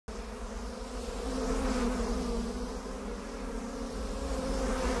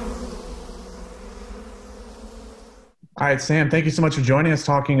All right, Sam, thank you so much for joining us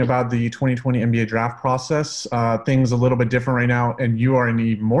talking about the 2020 NBA draft process. Things a little bit different right now, and you are in an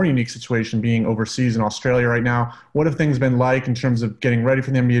even more unique situation being overseas in Australia right now. What have things been like in terms of getting ready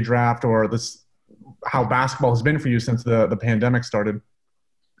for the NBA draft, or how basketball has been for you since the pandemic started?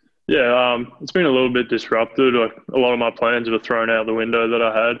 Yeah, it's been a little bit disrupted. A lot of my plans were thrown out the window that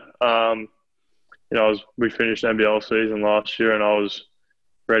I had. We finished NBL season last year, and I was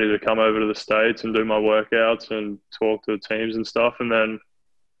ready to come over to the States and do my workouts and talk to the teams and stuff. And then,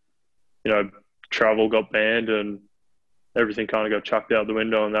 you know, travel got banned and everything kind of got chucked out the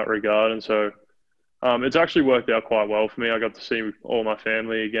window in that regard. And so it's actually worked out quite well for me. I got to see all my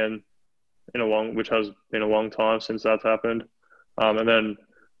family again which has been a long time since that's happened. And then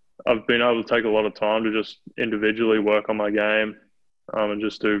I've been able to take a lot of time to just individually work on my game, and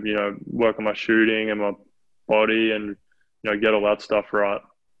just do, work on my shooting and my body and, get all that stuff right.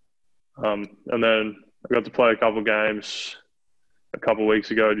 And then I got to play a couple games a couple weeks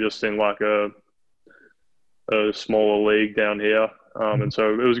ago, just in like a smaller league down here. And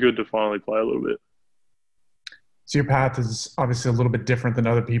so it was good to finally play a little bit. So your path is obviously a little bit different than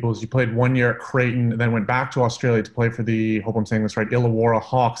other people's. You played 1 year at Creighton, then went back to Australia to play for the, hope I'm saying this right, Illawarra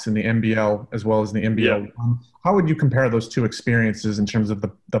Hawks in the NBL as well as the NBL. Yeah. How would you compare those two experiences in terms of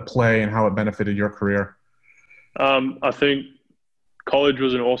the play and how it benefited your career? I think college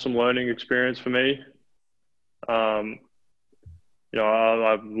was an awesome learning experience for me. I've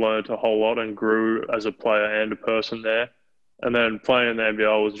learned a whole lot and grew as a player and a person there. And then playing in the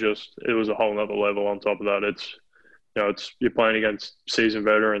NBL it was a whole nother level on top of that. You're playing against seasoned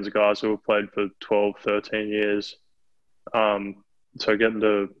veterans, guys who have played for 12, 13 years. So getting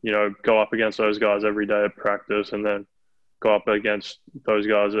to, go up against those guys every day at practice and then go up against those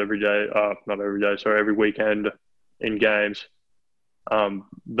guys every day, every weekend in games.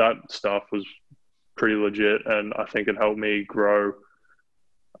 That stuff was pretty legit, and I think it helped me grow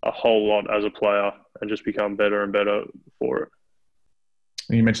a whole lot as a player and just become better and better for it.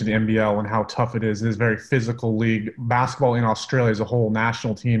 You mentioned the NBL and how tough it is. It is a very physical league. Basketball in Australia as a whole,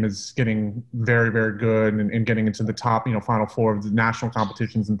 national team is getting very, very good and getting into the top, Final Four of the national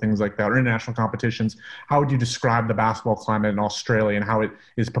competitions and things like that, or international competitions. How would you describe the basketball climate in Australia and how it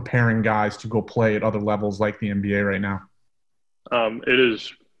is preparing guys to go play at other levels like the NBA right now?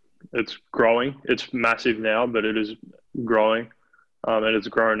 It's growing. It's massive now, but it is growing. And it's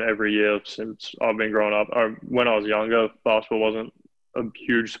grown every year since I've been growing up. When I was younger, basketball wasn't a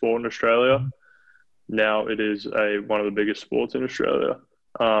huge sport in Australia. Now it is one of the biggest sports in Australia.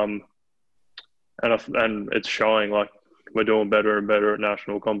 And it's showing, like, we're doing better and better at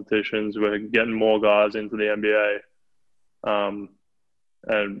national competitions. We're getting more guys into the NBA.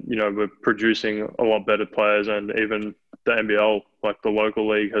 And, we're producing a lot better players, and even the NBL, like the local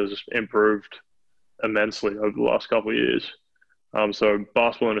league, has improved immensely over the last couple of years. So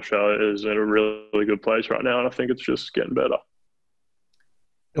basketball in Australia is in a really, really good place right now, and I think it's just getting better.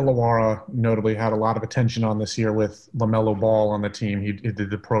 Illawarra notably had a lot of attention on this year with LaMelo Ball on the team. He did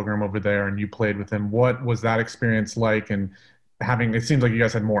the program over there, and you played with him. What was that experience like? And it seems like you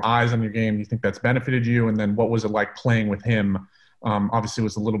guys had more eyes on your game. Do you think that's benefited you? And then what was it like playing with him? Obviously, it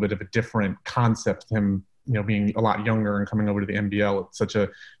was a little bit of a different concept, him, being a lot younger and coming over to the NBL at such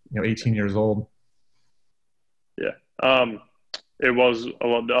 18 years old. Yeah. It was a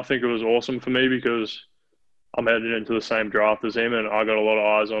lot. I think it was awesome for me because I'm heading into the same draft as him, and I got a lot of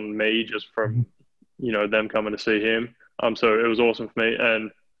eyes on me just from, them coming to see him. So it was awesome for me,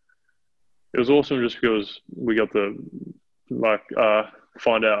 and it was awesome just because we got to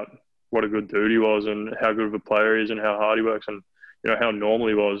find out what a good dude he was and how good of a player he is and how hard he works and how normal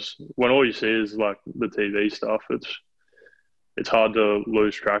he was. When all you see is like the TV stuff, it's hard to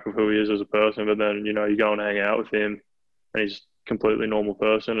lose track of who he is as a person. But then you go and hang out with him, and he's completely normal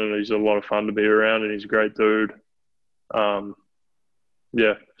person, and he's a lot of fun to be around, and he's a great dude. So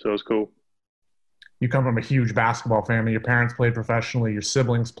it was cool. You come from a huge basketball family. Your parents played professionally. Your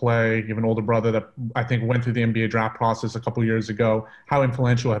siblings play. You have an older brother that I think went through the NBA draft process a couple years ago. How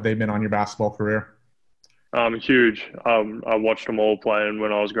influential have they been on your basketball career? Huge. I watched them all playing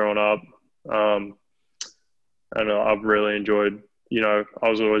when I was growing up. And I've really enjoyed, I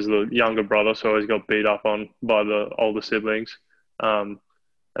was always the younger brother, so I always got beat up on by the older siblings.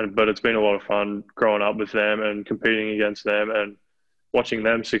 But it's been a lot of fun growing up with them and competing against them and watching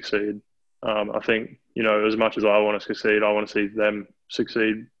them succeed. I think, as much as I want to succeed, I want to see them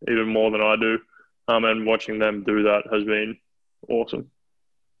succeed even more than I do. And watching them do that has been awesome.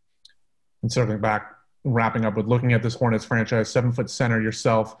 And circling back, wrapping up with looking at this Hornets franchise, 7-foot center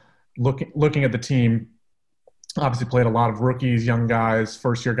yourself, looking at the team, Obviously played a lot of rookies, young guys,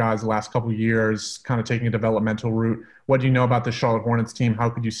 first year guys the last couple of years, kind of taking a developmental route. What do you know about the Charlotte Hornets team? How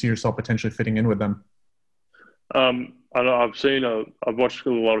could you see yourself potentially fitting in with them? I know I've watched a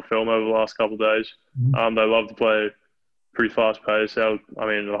lot of film over the last couple of days. Mhm. They love to play pretty fast pace. I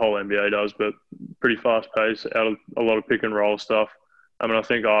mean, the whole NBA does, but pretty fast pace out of a lot of pick and roll stuff. I mean, I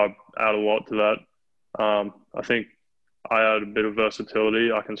think I add a lot to that. I think I add a bit of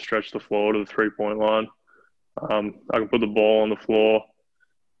versatility. I can stretch the floor to the 3 point line. I can put the ball on the floor,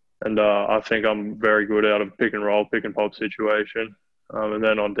 and I think I'm very good out of pick and roll, pick and pop situation. And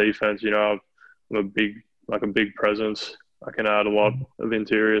then on defense, I'm a big presence. I can add a lot of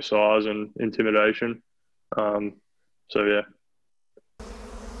interior size and intimidation. Um, so yeah.